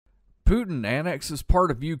Putin annexes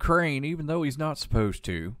part of Ukraine even though he's not supposed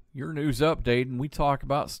to. Your news update, and we talk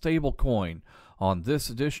about stablecoin on this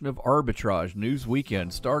edition of Arbitrage News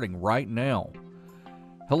Weekend starting right now.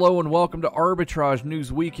 Hello and welcome to Arbitrage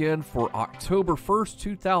News Weekend for October 1st,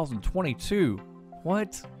 2022.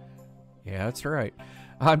 What? Yeah, that's right.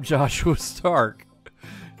 I'm Joshua Stark.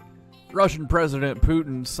 Russian President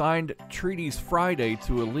Putin signed treaties Friday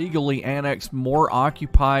to illegally annex more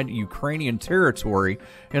occupied Ukrainian territory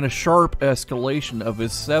in a sharp escalation of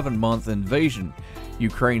his 7-month invasion.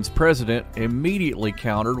 Ukraine's president immediately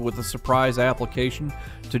countered with a surprise application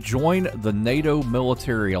to join the NATO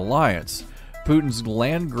military alliance. Putin's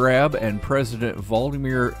land grab and President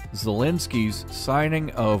Volodymyr Zelensky's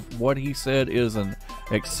signing of what he said is an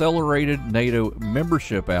accelerated NATO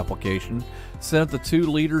membership application sent the two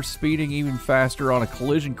leaders speeding even faster on a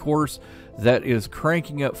collision course that is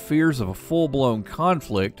cranking up fears of a full-blown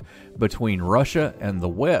conflict between Russia and the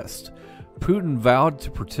West. Putin vowed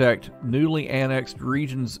to protect newly annexed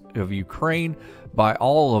regions of Ukraine by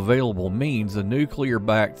all available means, a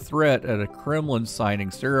nuclear-backed threat at a Kremlin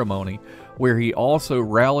signing ceremony where he also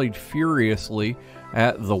rallied furiously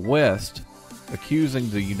at the West, accusing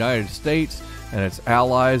the United States and its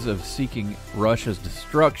allies of seeking Russia's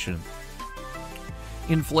destruction.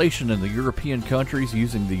 Inflation in the European countries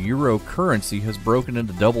using the euro currency has broken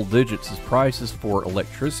into double digits as prices for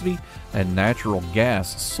electricity and natural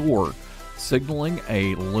gas soar, signaling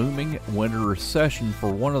a looming winter recession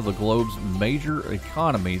for one of the globe's major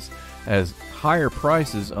economies as higher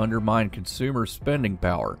prices undermine consumer spending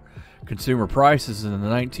power. Consumer prices in the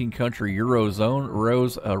 19-country Eurozone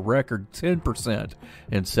rose a record 10%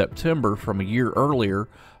 in September from a year earlier,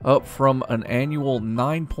 up from an annual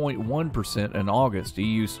 9.1% in August,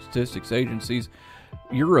 EU statistics agency's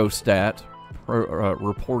Eurostat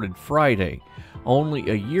reported Friday. Only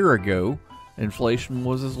a year ago, inflation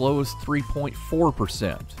was as low as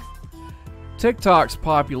 3.4%. TikTok's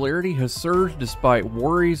popularity has surged despite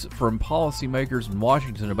worries from policymakers in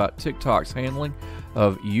Washington about TikTok's handling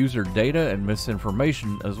of user data and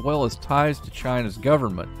misinformation, as well as ties to China's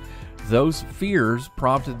government. Those fears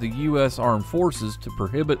prompted the U.S. Armed Forces to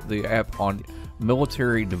prohibit the app on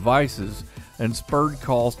military devices and spurred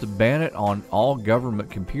calls to ban it on all government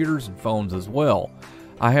computers and phones as well.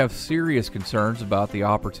 I have serious concerns about the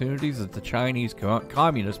opportunities that the Chinese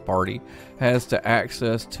Communist Party has to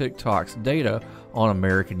access TikTok's data on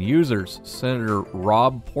American users, Senator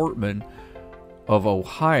Rob Portman of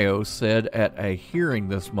Ohio said at a hearing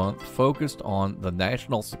this month focused on the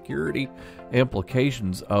national security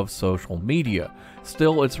implications of social media.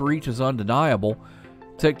 Still, its reach is undeniable.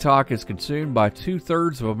 TikTok is consumed by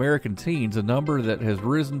 2/3 of American teens, a number that has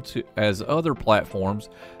risen to as other platforms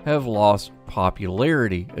have lost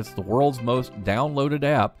popularity. It's the world's most downloaded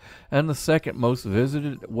app and the second most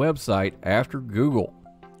visited website after Google.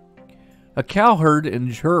 A cow herd in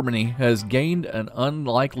Germany has gained an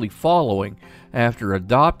unlikely following after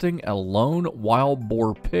adopting a lone wild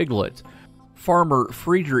boar piglet. Farmer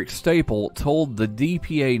Friedrich Stapel told the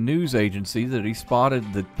DPA news agency that he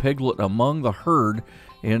spotted the piglet among the herd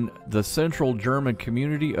in the central German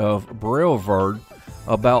community of Breuvard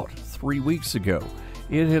about 3 weeks ago.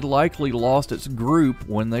 It had likely lost its group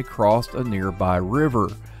when they crossed a nearby river.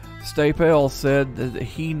 Stapel said that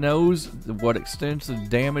he knows what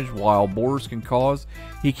extensive damage wild boars can cause.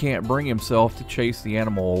 He can't bring himself to chase the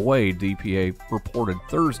animal away, DPA reported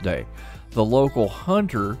Thursday. The local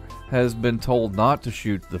hunter has been told not to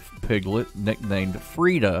shoot the piglet, nicknamed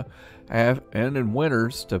Frida, and in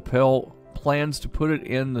winters Stapel plans to put it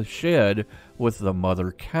in the shed with the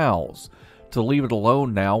mother cows. To leave it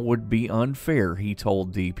alone now would be unfair, he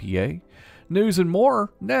told DPA. News and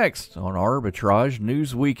more next on Arbitrage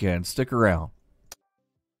News Weekend. Stick around.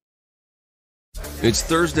 It's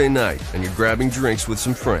Thursday night and you're grabbing drinks with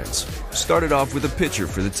some friends. Started off with a pitcher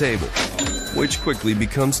for the table, which quickly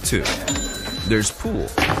becomes 2. There's pool.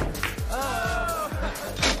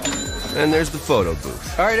 And there's the photo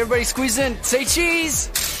booth. All right, everybody squeeze in. Say cheese!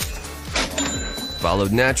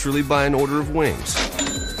 Followed naturally by an order of wings.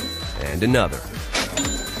 And another.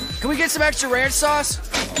 Can we get some extra ranch sauce?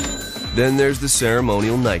 Then there's the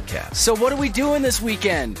ceremonial nightcap. So what are we doing this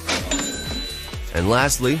weekend? And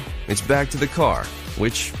lastly, it's back to the car,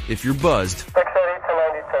 which, if you're buzzed,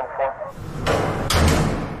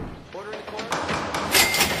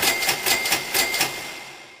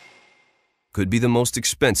 could be the most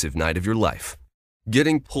expensive night of your life.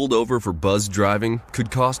 Getting pulled over for buzzed driving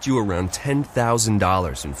could cost you around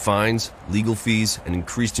 $10,000 in fines, legal fees, and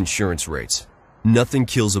increased insurance rates. Nothing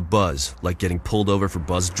kills a buzz like getting pulled over for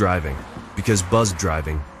buzzed driving, because buzzed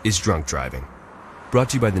driving is drunk driving. Brought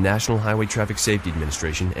to you by the National Highway Traffic Safety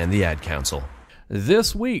Administration and the Ad Council.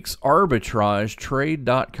 This week's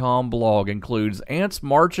ARBITRAGETrade.com blog includes ants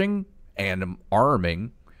marching and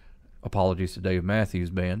arming. Apologies to Dave Matthews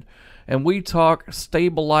Band. And we talk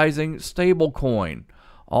stabilizing stablecoin.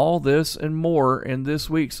 All this and more in this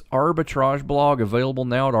week's Arbitrage blog, available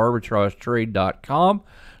now at arbitragetrade.com.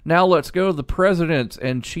 Now let's go to the president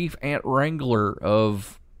and chief ant wrangler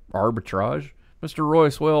of Arbitrage, Mr.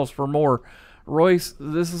 Royce Wells, for more. Royce,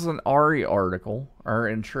 this is an Ari article, our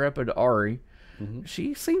intrepid Ari. Mm-hmm.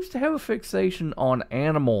 She seems to have a fixation on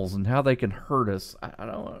animals and how they can hurt us. I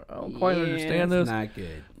don't quite understand this. Not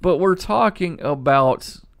good. But we're talking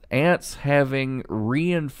about ants having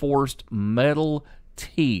reinforced metal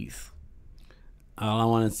teeth. All I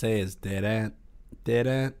want to say is dead ant, dead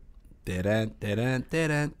ant, dead ant, dead ant,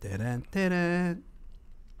 dead ant, dead ant, dead ant.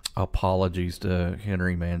 Apologies to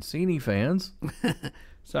Henry Mancini fans.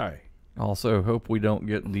 Sorry. Also, hope we don't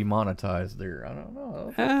get demonetized there. I don't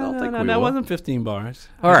know. I don't think we that will. wasn't 15 bars.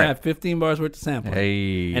 All right. I had 15 bars worth of sampling.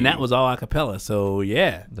 Hey. And that was all a cappella, so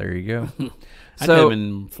yeah. There you go. I could have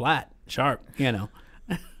been flat, sharp, you know.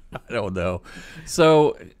 I don't know.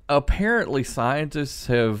 So apparently scientists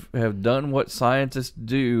have done what scientists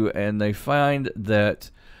do, and they find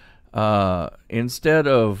that instead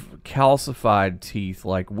of calcified teeth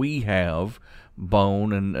like we have,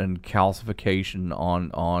 bone and calcification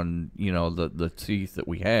on the teeth that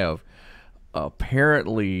we have,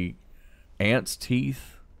 apparently ants'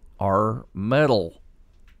 teeth are metal.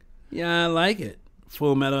 Yeah, I like it.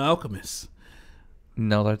 Full Metal Alchemist.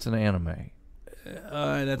 No, that's an anime.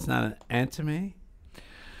 That's not an anime.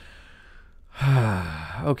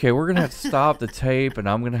 Okay, we're gonna have to stop the tape, and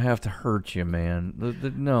I'm gonna have to hurt you, man.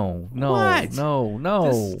 No. What?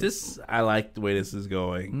 This I like the way this is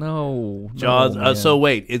going. No. Jaws. So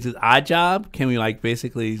wait, is it odd job? Can we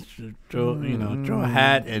basically draw a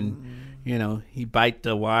hat and he bite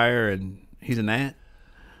the wire and he's an ant?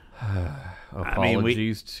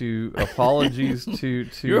 Apologies to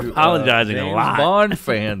You're apologizing James a lot. Bond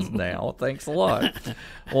fans now. Thanks a lot.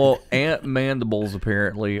 Well, ant mandibles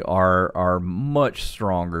apparently are much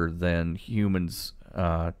stronger than humans'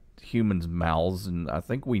 mouths, and I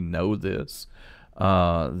think we know this.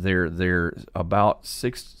 They're about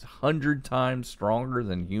 600 times stronger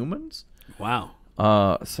than humans. Wow.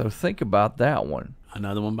 So think about that one.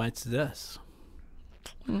 Another one bites the dust.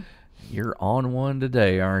 You're on one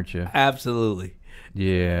today, aren't you? Absolutely.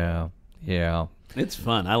 Yeah. It's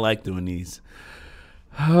fun. I like doing these.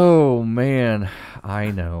 Oh, man. I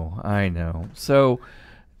know. So,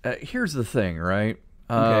 here's the thing, right?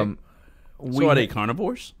 Okay. So are they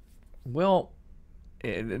carnivores? Well,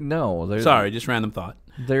 no. Sorry, just random thought.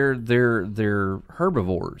 They're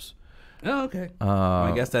herbivores. Oh, okay. Well,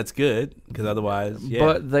 I guess that's good, because otherwise, yeah.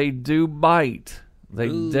 But they do bite. They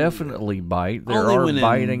definitely bite. There Only are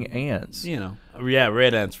biting ants. Yeah,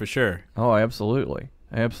 red ants for sure. Oh, absolutely.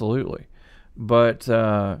 But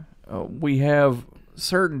we have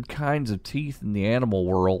certain kinds of teeth in the animal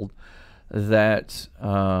world that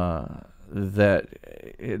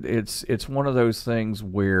it's one of those things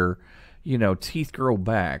where teeth grow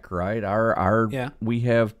back, right? We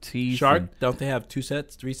have teeth. Shark, don't they have 2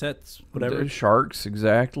 sets, 3 sets, whatever? Sharks,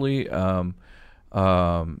 exactly.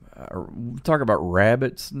 Talk about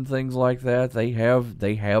rabbits and things like that. They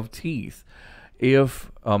have teeth.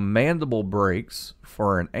 If a mandible breaks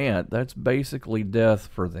for an ant, that's basically death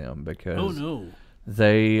for them, because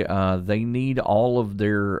they need all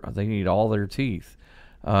their teeth,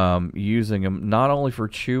 using them not only for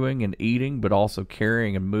chewing and eating, but also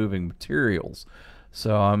carrying and moving materials.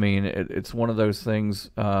 So I mean, it's one of those things,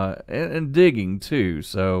 and digging too.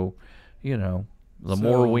 So the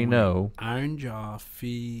more we know. Iron jaw,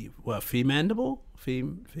 fee mandible?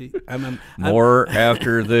 More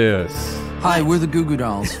after this. Hi, we're the Goo Goo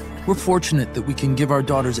Dolls. We're fortunate that we can give our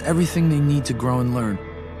daughters everything they need to grow and learn.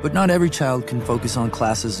 But not every child can focus on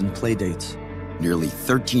classes and play dates. Nearly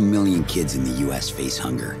 13 million kids in the U.S. face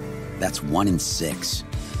hunger. That's 1 in 6.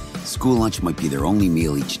 School lunch might be their only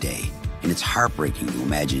meal each day, and it's heartbreaking to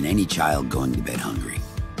imagine any child going to bed hungry.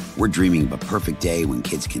 We're dreaming of a perfect day when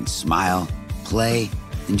kids can smile, play,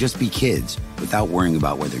 and just be kids without worrying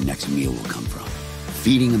about where their next meal will come from.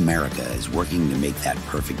 Feeding America is working to make that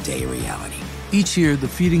perfect day a reality. Each year, the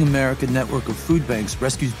Feeding America network of food banks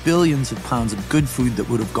rescues billions of pounds of good food that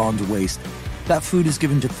would have gone to waste. That food is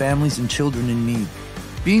given to families and children in need.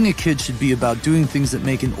 Being a kid should be about doing things that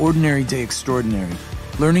make an ordinary day extraordinary.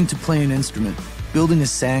 Learning to play an instrument, building a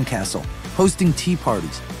sandcastle, hosting tea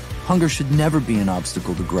parties. Hunger should never be an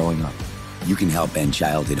obstacle to growing up. You can help end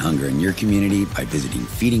childhood hunger in your community by visiting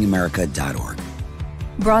feedingamerica.org.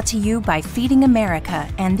 Brought to you by Feeding America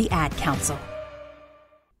and the Ad Council.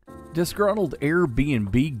 Disgruntled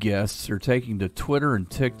Airbnb guests are taking to Twitter and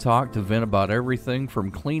TikTok to vent about everything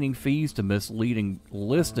from cleaning fees to misleading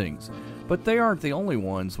listings. But they aren't the only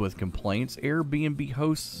ones with complaints. Airbnb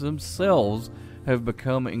hosts themselves have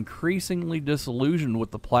become increasingly disillusioned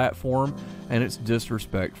with the platform and its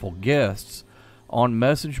disrespectful guests. On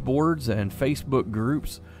message boards and Facebook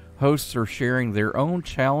groups, hosts are sharing their own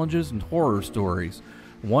challenges and horror stories.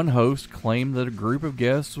 One host claimed that a group of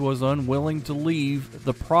guests was unwilling to leave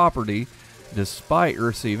the property despite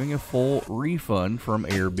receiving a full refund from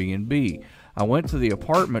Airbnb. I went to the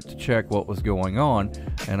apartment to check what was going on,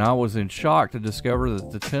 and I was in shock to discover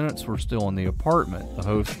that the tenants were still in the apartment, the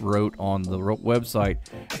host wrote on the website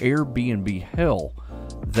Airbnb Hell.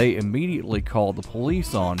 They immediately called the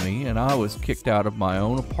police on me, and I was kicked out of my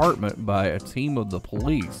own apartment by a team of the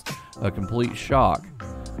police. A complete shock.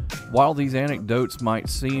 While these anecdotes might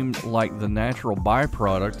seem like the natural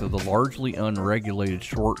byproduct of the largely unregulated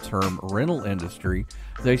short-term rental industry,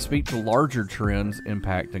 they speak to larger trends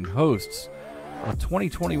impacting hosts. A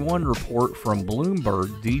 2021 report from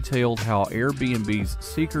Bloomberg detailed how Airbnb's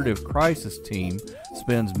secretive crisis team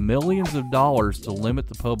spends millions of dollars to limit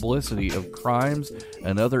the publicity of crimes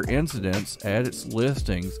and other incidents at its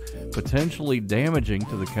listings, potentially damaging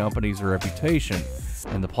to the company's reputation.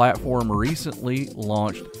 And the platform recently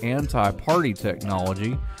launched anti-party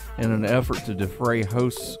technology in an effort to defray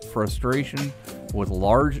hosts' frustration with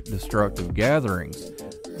large destructive gatherings.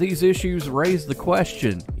 These issues raise the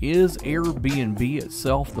question, is Airbnb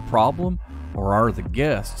itself the problem, or are the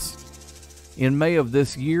guests? In May of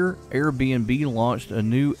this year, Airbnb launched a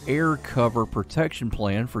new air cover protection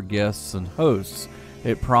plan for guests and hosts.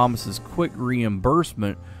 It promises quick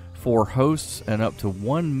reimbursement for hosts and up to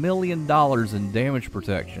 $1 million in damage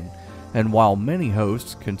protection. And while many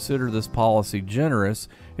hosts consider this policy generous,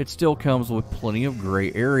 it still comes with plenty of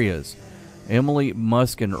gray areas. Emily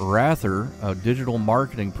Muskin-Rather, a digital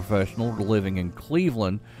marketing professional living in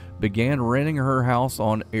Cleveland, began renting her house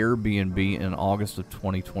on Airbnb in August of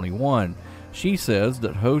 2021. She says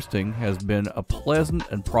that hosting has been a pleasant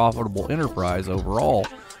and profitable enterprise overall,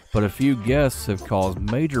 but a few guests have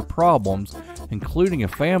caused major problems, including a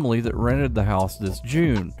family that rented the house this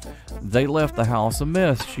June. They left the house a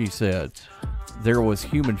mess, she said. There was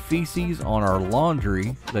human feces on our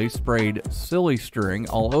laundry. They sprayed silly string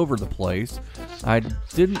all over the place. I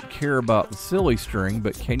didn't care about the silly string,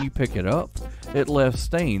 but can you pick it up? It left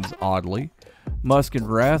stains, oddly.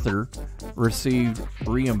 Muskin-Rather received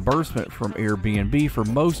reimbursement from Airbnb for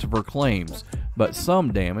most of her claims, but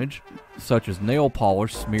some damage, such as nail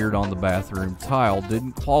polish smeared on the bathroom tile,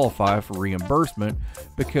 didn't qualify for reimbursement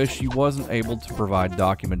because she wasn't able to provide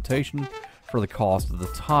documentation for the cost of the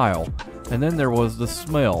tile. And then there was the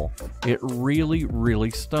smell. It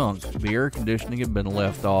really stunk. The air conditioning had been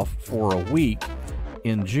left off for a week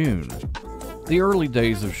in June. The early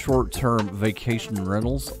days of short-term vacation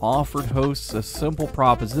rentals offered hosts a simple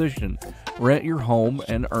proposition: rent your home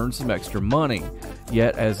and earn some extra money.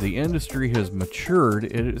 Yet as the industry has matured,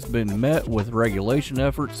 it has been met with regulation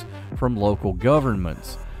efforts from local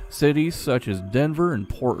governments. Cities such as Denver and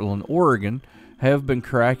Portland, Oregon, have been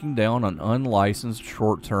cracking down on unlicensed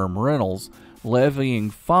short-term rentals, levying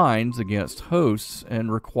fines against hosts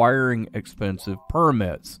and requiring expensive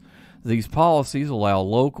permits. These policies allow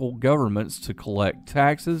local governments to collect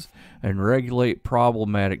taxes and regulate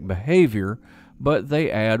problematic behavior, but they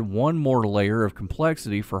add one more layer of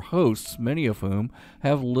complexity for hosts, many of whom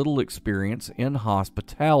have little experience in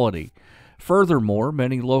hospitality. Furthermore,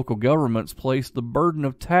 many local governments place the burden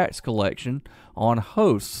of tax collection on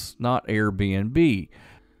hosts, not Airbnb.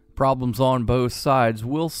 Problems on both sides.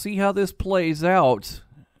 We'll see how this plays out.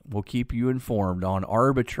 We'll keep you informed on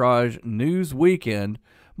Arbitrage News Weekend.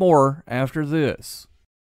 More after this.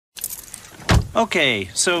 Okay,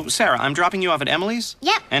 so Sarah, I'm dropping you off at Emily's?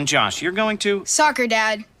 Yep. And Josh, you're going to? Soccer,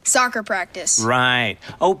 Dad. Soccer practice. Right.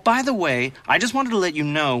 Oh, by the way, I just wanted to let you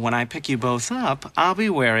know when I pick you both up, I'll be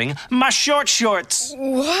wearing my short shorts.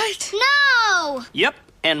 What? No! Yep,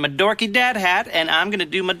 and my dorky dad hat, and I'm gonna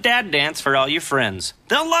do my dad dance for all your friends.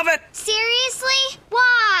 They'll love it! Seriously?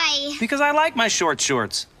 Why? Because I like my short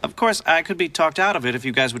shorts. Of course, I could be talked out of it if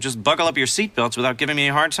you guys would just buckle up your seatbelts without giving me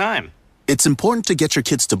a hard time. It's important to get your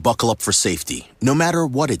kids to buckle up for safety, no matter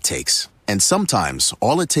what it takes. And sometimes,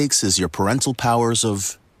 all it takes is your parental powers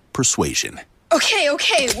of persuasion. Okay,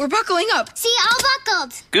 we're buckling up. See, all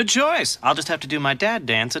buckled. Good choice. I'll just have to do my dad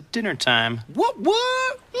dance at dinner time. What?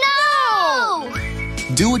 No!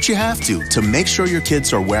 Do what you have to make sure your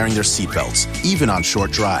kids are wearing their seatbelts, even on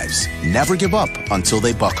short drives. Never give up until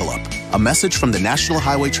they buckle up. A message from the National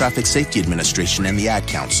Highway Traffic Safety Administration and the Ad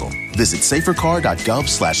Council. Visit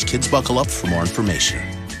safercar.gov/kidsbuckleup for more information.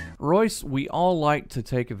 Royce, we all like to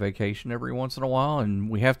take a vacation every once in a while, and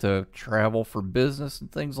we have to travel for business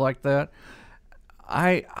and things like that.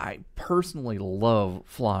 I personally love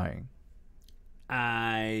flying.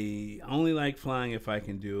 I only like flying if I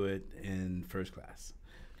can do it in first class.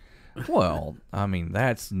 Well, I mean,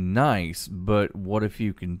 that's nice, but what if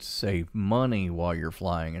you can save money while you're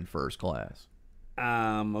flying in first class?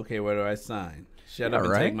 Okay, where do I sign? Shut up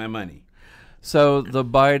and take my money. So the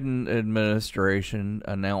Biden administration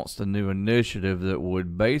announced a new initiative that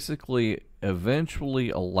would basically eventually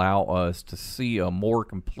allow us to see a more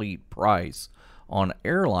complete price on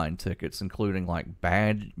airline tickets, including like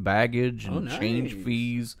baggage and change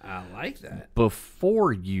fees. I like that.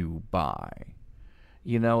 Before you buy.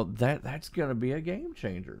 You know, that's going to be a game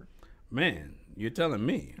changer. Man, you're telling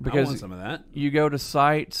me. Because I want some of that. You go to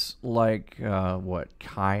sites like,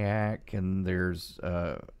 Kayak, and there's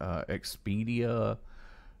Expedia.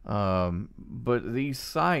 But these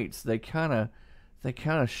sites, they kind of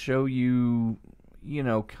show you, you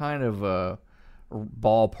know, kind of a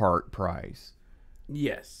ballpark price.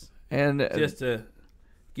 Yes. And just to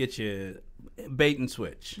get you bait and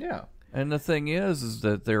switch. Yeah. And the thing is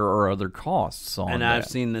that there are other costs on and that. I've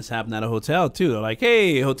seen this happen at a hotel too. They're like,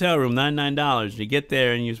 "Hey, hotel room, $99." You get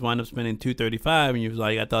there and you just wind up spending $235, and you're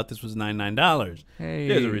like, "I thought this was $99." Hey,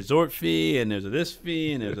 there's a resort fee, and there's a this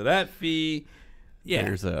fee, and there's a that fee. Yeah,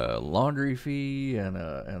 there's a laundry fee and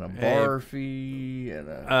a bar fee and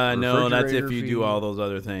a no, that's if you fee. do all those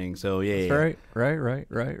other things. So yeah, that's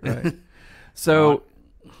right. So.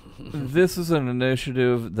 This is an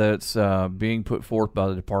initiative that's being put forth by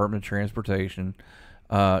the Department of Transportation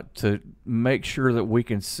to make sure that we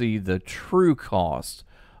can see the true cost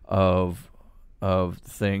of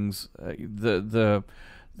things. The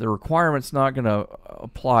requirement's not going to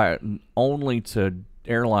apply only to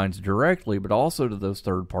airlines directly, but also to those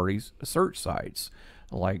third parties search sites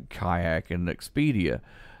like Kayak and Expedia.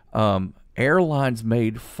 Airlines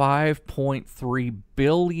made $5.3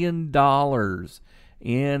 billion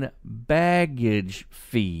in baggage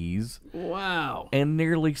fees. Wow. And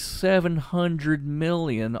nearly $700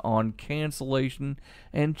 million on cancellation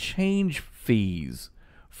and change fees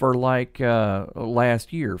for like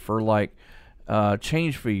last year, for like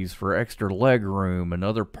change fees for extra leg room and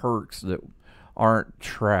other perks that aren't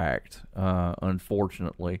tracked,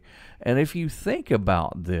 unfortunately. And if you think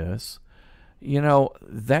about this, you know,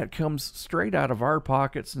 that comes straight out of our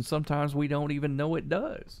pockets, and sometimes we don't even know it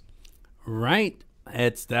does. Right.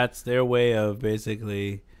 That's their way of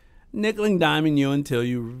basically nickel and diming you until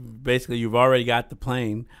you've already got the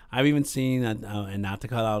plane. I've even seen, and not to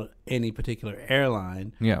call out any particular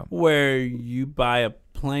airline, where you buy a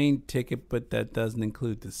plane ticket, but that doesn't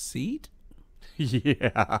include the seat.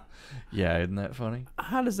 Yeah, isn't that funny?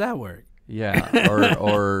 How does that work? Yeah,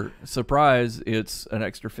 or surprise, it's an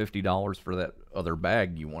extra $50 for that other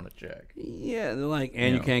bag you want to check. Yeah, they're like,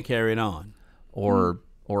 and you can't carry it on, Or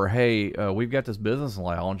hey, we've got this business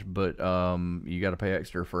lounge, but you got to pay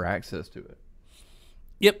extra for access to it.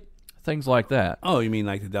 Yep, things like that. Oh, you mean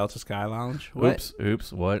like the Delta Sky Lounge? What?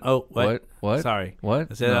 Oops. What? Oh, what? Sorry.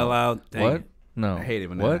 What? I said that out loud. Dang what? It. No. I hate it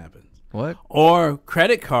when that happens. What? Or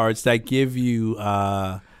credit cards that give you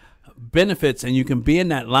benefits, and you can be in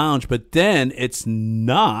that lounge, but then it's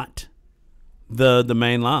not the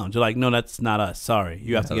main lounge. You're like, no, that's not us. Sorry,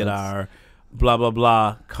 you have to get our blah blah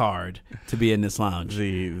blah card to be in this lounge.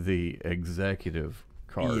 The executive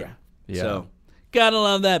card. Yeah. So gotta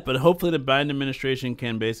love that. But hopefully the Biden administration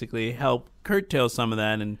can basically help curtail some of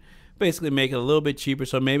that and basically make it a little bit cheaper,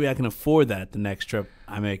 so maybe I can afford that the next trip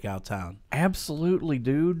I make out town. Absolutely,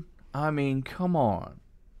 dude. I mean, come on.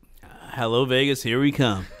 Hello, Vegas. Here we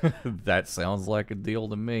come. That sounds like a deal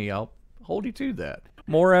to me. I'll hold you to that.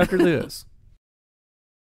 More after this.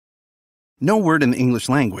 No word in the English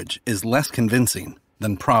language is less convincing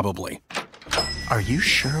than probably. Are you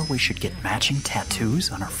sure we should get matching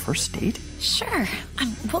tattoos on our first date? Sure.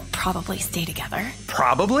 We'll probably stay together.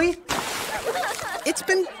 Probably? It's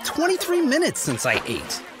been 23 minutes since I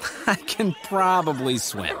ate. I can probably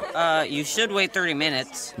swim. You should wait 30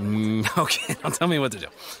 minutes. Okay, now tell me what to do.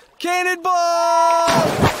 Cannonball!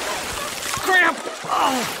 Cramp!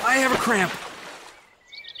 Oh, I have a cramp.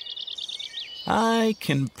 I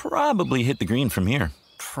can probably hit the green from here.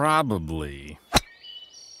 Probably.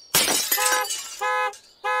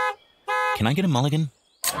 Can I get a mulligan?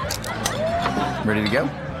 Ready to go?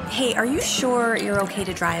 Hey, are you sure you're okay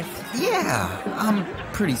to drive? Yeah, I'm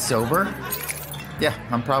pretty sober. Yeah,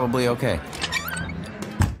 I'm probably okay.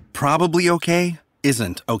 Probably okay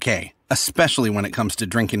isn't okay, especially when it comes to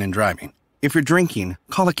drinking and driving. If you're drinking,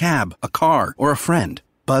 call a cab, a car, or a friend.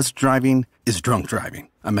 Buzzed driving is drunk driving.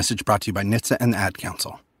 A message brought to you by NHTSA and the Ad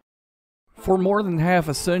Council. For more than half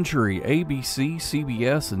a century, ABC,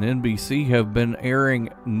 CBS, and NBC have been airing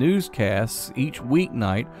newscasts each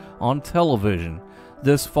weeknight on television.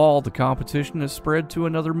 This fall, the competition has spread to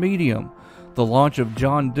another medium. The launch of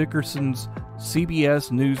John Dickerson's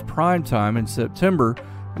CBS News Primetime in September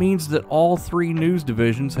means that all three news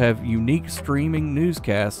divisions have unique streaming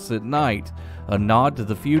newscasts at night, a nod to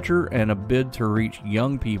the future and a bid to reach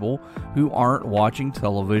young people who aren't watching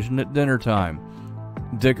television at dinner time.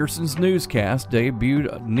 Dickerson's newscast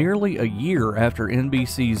debuted nearly a year after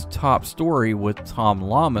NBC's Top Story with Tom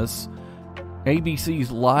Lamas.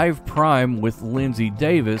 ABC's Live Prime with Lindsay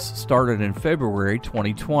Davis started in February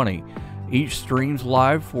 2020. Each streams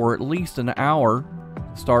live for at least an hour,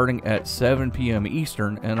 starting at 7 p.m.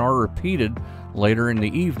 Eastern, and are repeated later in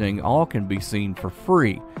the evening. All can be seen for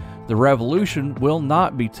free. The revolution will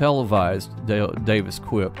not be televised, Davis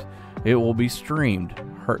quipped. It will be streamed.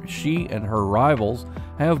 She and her rivals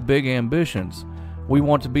have big ambitions. We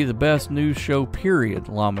want to be the best news show, period,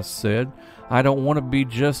 Lamas said. I don't want to be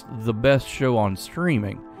just the best show on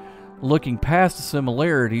streaming. Looking past the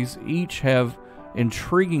similarities, each have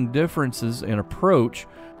intriguing differences in approach,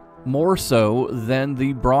 more so than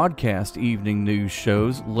the broadcast evening news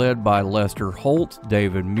shows led by Lester Holt,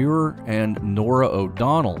 David Muir, and Nora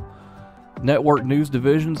O'Donnell. Network news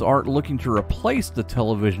divisions aren't looking to replace the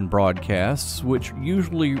television broadcasts, which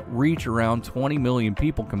usually reach around 20 million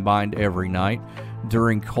people combined every night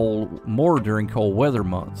during cold weather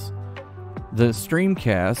months. The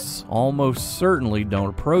streamcasts almost certainly don't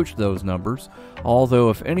approach those numbers, although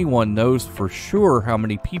if anyone knows for sure how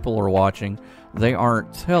many people are watching, they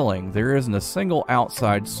aren't telling. There isn't a single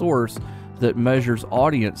outside source that measures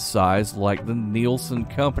audience size like the Nielsen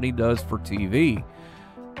Company does for TV.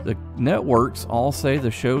 The networks all say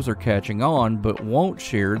the shows are catching on, but won't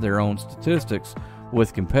share their own statistics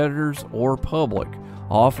with competitors or public,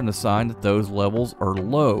 often a sign that those levels are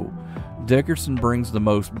low. Dickerson brings the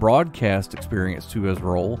most broadcast experience to his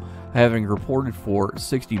role, having reported for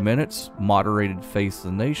 60 Minutes, moderated Face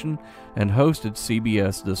the Nation, and hosted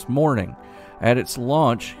CBS This Morning. At its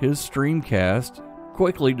launch, his streamcast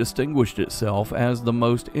quickly distinguished itself as the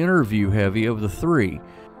most interview-heavy of the three.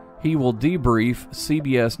 He will debrief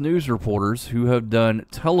CBS News reporters who have done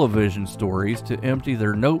television stories to empty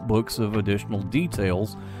their notebooks of additional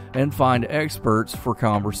details and find experts for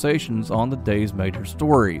conversations on the day's major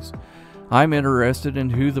stories. I'm interested in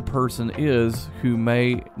who the person is who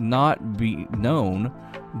may not be known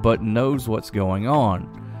but knows what's going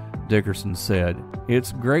on, Dickerson said.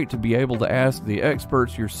 It's great to be able to ask the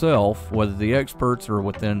experts yourself whether the experts are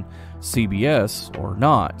within CBS or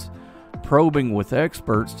not. Probing with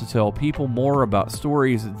experts to tell people more about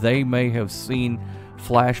stories they may have seen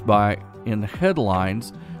flash by in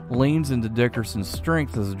headlines leans into Dickerson's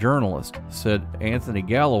strength as a journalist, said Anthony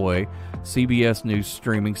Galloway, CBS News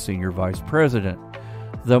Streaming Senior Vice President.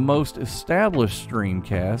 The most established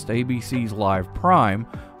streamcast, ABC's Live Prime,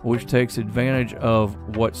 which takes advantage of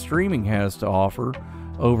what streaming has to offer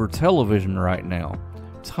over television right now.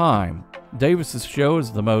 Time. Davis's show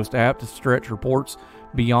is the most apt to stretch reports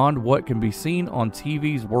beyond what can be seen on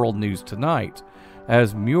TV's World News Tonight.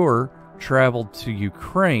 As Muir traveled to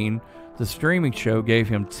Ukraine, the streaming show gave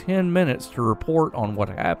him 10 minutes to report on what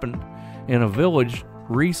happened in a village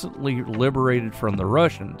recently liberated from the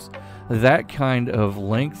Russians. That kind of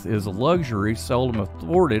length is a luxury seldom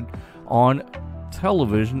afforded on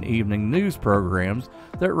television evening news programs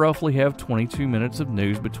that roughly have 22 minutes of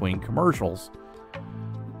news between commercials.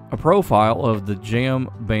 A profile of the jam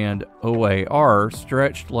band OAR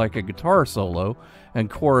stretched like a guitar solo, and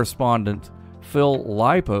correspondent Phil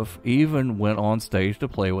Lipoff even went on stage to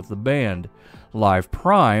play with the band. Live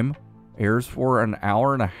Prime airs for an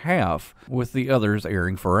hour and a half, with the others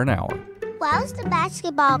airing for an hour. Why was the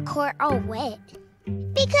basketball court all wet?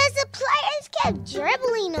 Because the players kept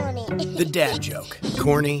dribbling on it. The dad joke.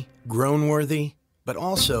 Corny, groan-worthy, but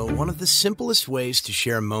also one of the simplest ways to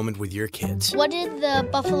share a moment with your kids. What did the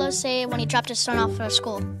buffalo say when he dropped his son off at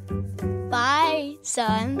school? Bye,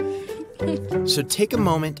 son. So take a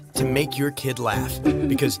moment to make your kid laugh,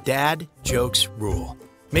 because dad jokes rule.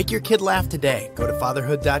 Make your kid laugh today. Go to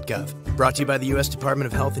fatherhood.gov. Brought to you by the U.S. Department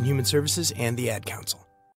of Health and Human Services and the Ad Council.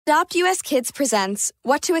 Adopt US Kids presents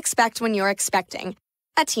What to Expect When You're Expecting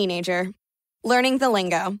a Teenager. Learning the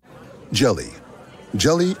lingo. Jelly.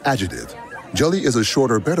 Jelly adjective. Jelly is a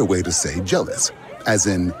shorter, better way to say jealous, as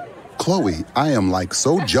in, Chloe, I am like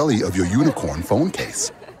so jelly of your unicorn phone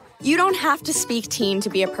case. You don't have to speak teen to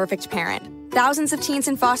be a perfect parent. Thousands of teens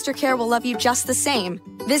in foster care will love you just the same.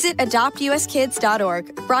 Visit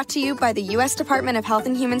adoptuskids.org, brought to you by the U.S. Department of Health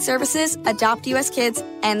and Human Services, Adopt U.S. Kids,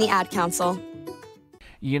 and the Ad Council.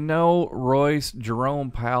 You know, Royce, Jerome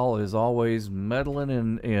Powell is always meddling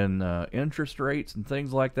in interest rates and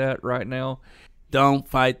things like that right now. Don't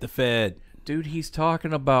fight the Fed. Dude, he's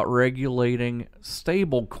talking about regulating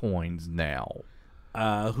stable coins now.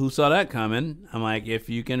 Who saw that coming? I'm like, if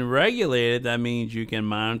you can regulate it, that means you can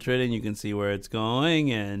monitor it and you can see where it's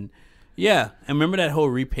going. And yeah, and remember that whole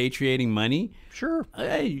repatriating money? Sure.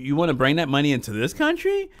 Hey, you want to bring that money into this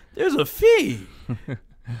country? There's a fee.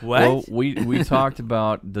 What? Well, we talked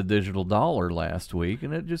about the digital dollar last week,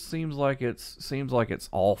 and it just seems like it's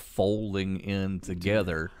all folding in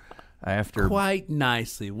together. After quite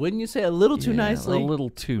nicely, wouldn't you say? A little too nicely. A little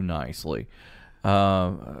too nicely.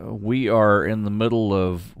 We are in the middle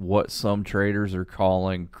of what some traders are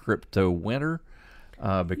calling crypto winter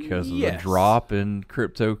because of the drop in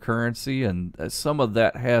cryptocurrency, and some of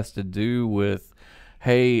that has to do with,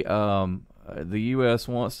 hey, the U.S.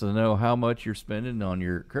 wants to know how much you're spending on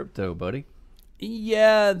your crypto, buddy.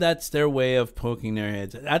 Yeah, that's their way of poking their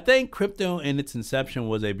heads. I think crypto in its inception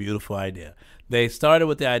was a beautiful idea. They started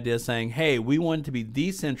with the idea saying, hey, we want it to be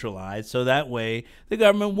decentralized so that way the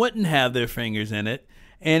government wouldn't have their fingers in it.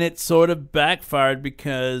 And it sort of backfired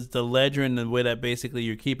because the ledger and the way that basically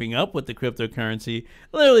you're keeping up with the cryptocurrency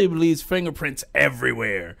literally leaves fingerprints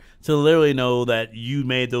everywhere to literally know that you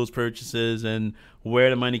made those purchases and where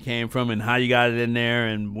the money came from and how you got it in there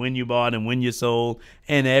and when you bought and when you sold.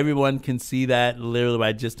 And everyone can see that literally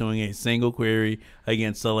by just doing a single query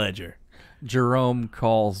against the ledger. Jerome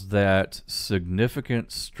calls that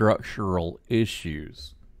significant structural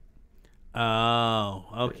issues. Oh,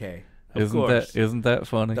 okay. Of course. Isn't that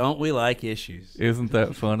funny? Don't we like issues? Isn't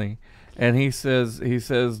that funny? And he says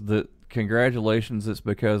that congratulations, it's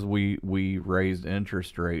because we raised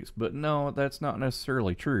interest rates. But no, that's not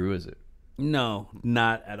necessarily true, is it? No,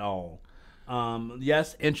 not at all.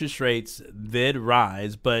 Yes, interest rates did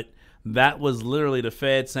rise, but that was literally the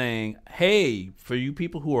Fed saying, hey, for you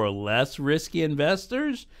people who are less risky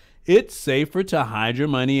investors, it's safer to hide your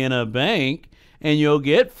money in a bank and you'll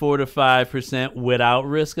get 4 to 5% without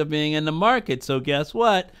risk of being in the market. So guess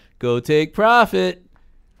what? Go take profit.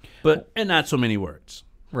 But in not so many words.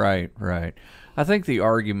 Right. I think the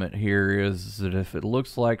argument here is that if it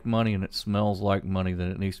looks like money and it smells like money, then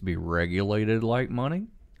it needs to be regulated like money.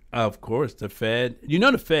 Of course, the Fed. You know,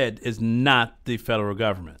 the Fed is not the federal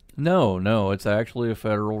government. No, it's actually a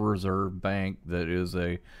Federal Reserve Bank that is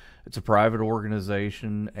it's a private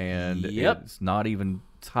organization, and it's not even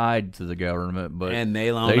tied to the government, but and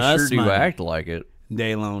they loan us sure do money. Act like it.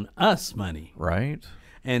 They loan us money. Right.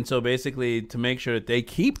 And so basically to make sure that they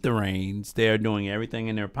keep the reins, they are doing everything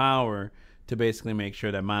in their power to basically make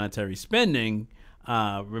sure that monetary spending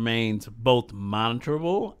remains both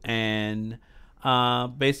monitorable and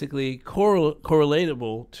basically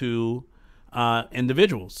correlatable to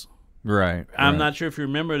individuals. Right. I'm not sure if you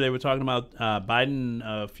remember, they were talking about Biden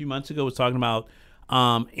a few months ago was talking about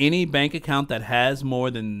any bank account that has more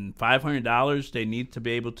than $500, they need to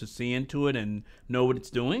be able to see into it and know what it's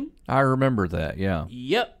doing. I remember that, yeah.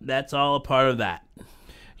 Yep, that's all a part of that.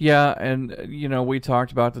 Yeah, and, we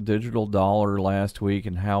talked about the digital dollar last week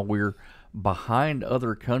and how we're behind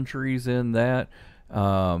other countries in that.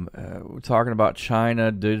 We're talking about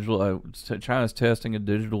China, China's testing a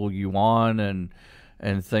digital yuan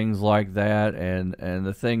and things like that. And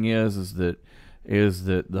the thing is that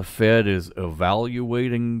the Fed is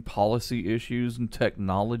evaluating policy issues and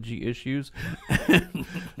technology issues.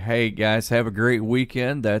 Hey, guys, have a great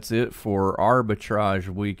weekend. That's it for Arbitrage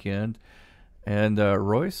Weekend. And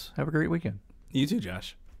Royce, have a great weekend. You too,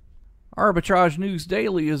 Josh. Arbitrage News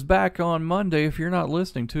Daily is back on Monday. If you're not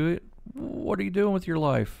listening to it, what are you doing with your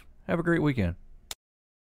life? Have a great weekend.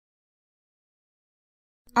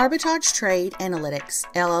 Arbitrage Trade Analytics,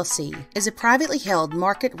 LLC, is a privately held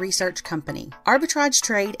market research company. Arbitrage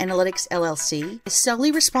Trade Analytics, LLC, is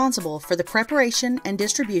solely responsible for the preparation and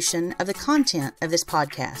distribution of the content of this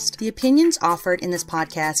podcast. The opinions offered in this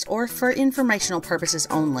podcast are for informational purposes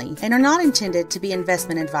only and are not intended to be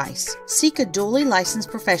investment advice. Seek a duly licensed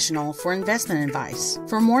professional for investment advice.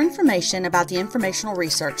 For more information about the informational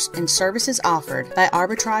research and services offered by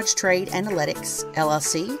Arbitrage Trade Analytics,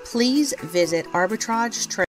 LLC, please visit arbitrage